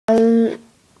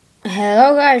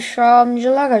Hello guys, from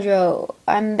Jalaga Joe.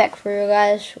 I'm back for you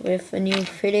guys with a new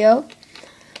video.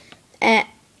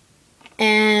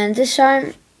 And this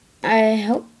time I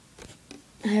hope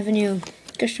I have a new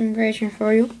custom creation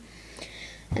for you.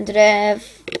 And today I have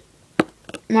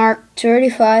Mark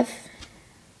 35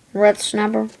 Red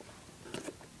Snapper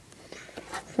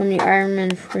from the Iron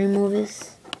Man 3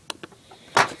 movies.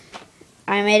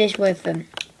 I made this with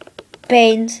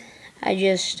paint. I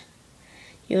just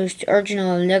used the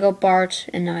original Lego parts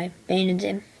and I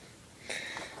painted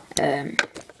them.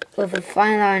 With a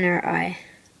fine liner I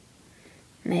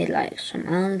made like some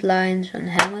outlines on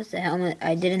the helmet. The helmet,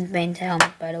 I didn't paint the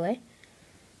helmet, by the way.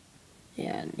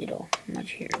 Yeah, a little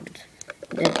much here,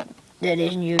 but that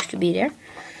isn't used to be there.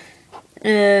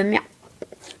 Yeah,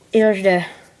 here's the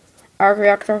arc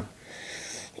reactor.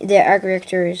 The arc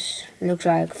reactor looks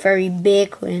like very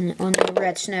big on the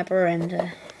red snapper and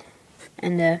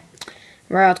the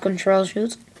riot control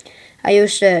suit. I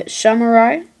used the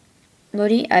samurai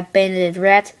body. I painted it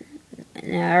red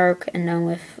in the arc, and then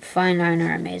with fine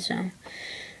liner I made some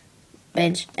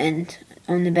paints, and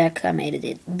on the back I made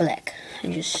it black. I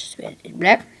just made it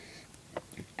black.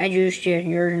 I used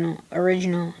the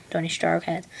original Tony Stark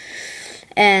hat,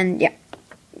 and yeah,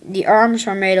 the arms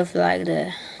are made of like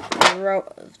the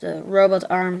robot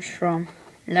arms from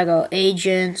Lego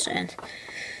Agents and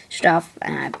stuff,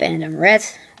 and I painted them red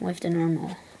with the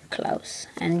normal claws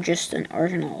and just an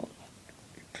original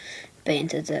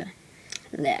painted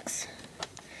legs.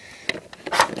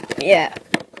 Yeah.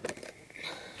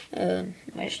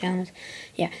 Where's the helmet?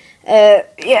 Yeah.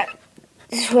 Yeah.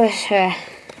 This was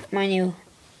my new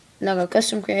Lego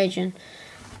custom creation.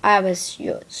 I was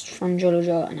Joost from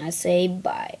Jolo, and I say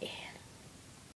bye.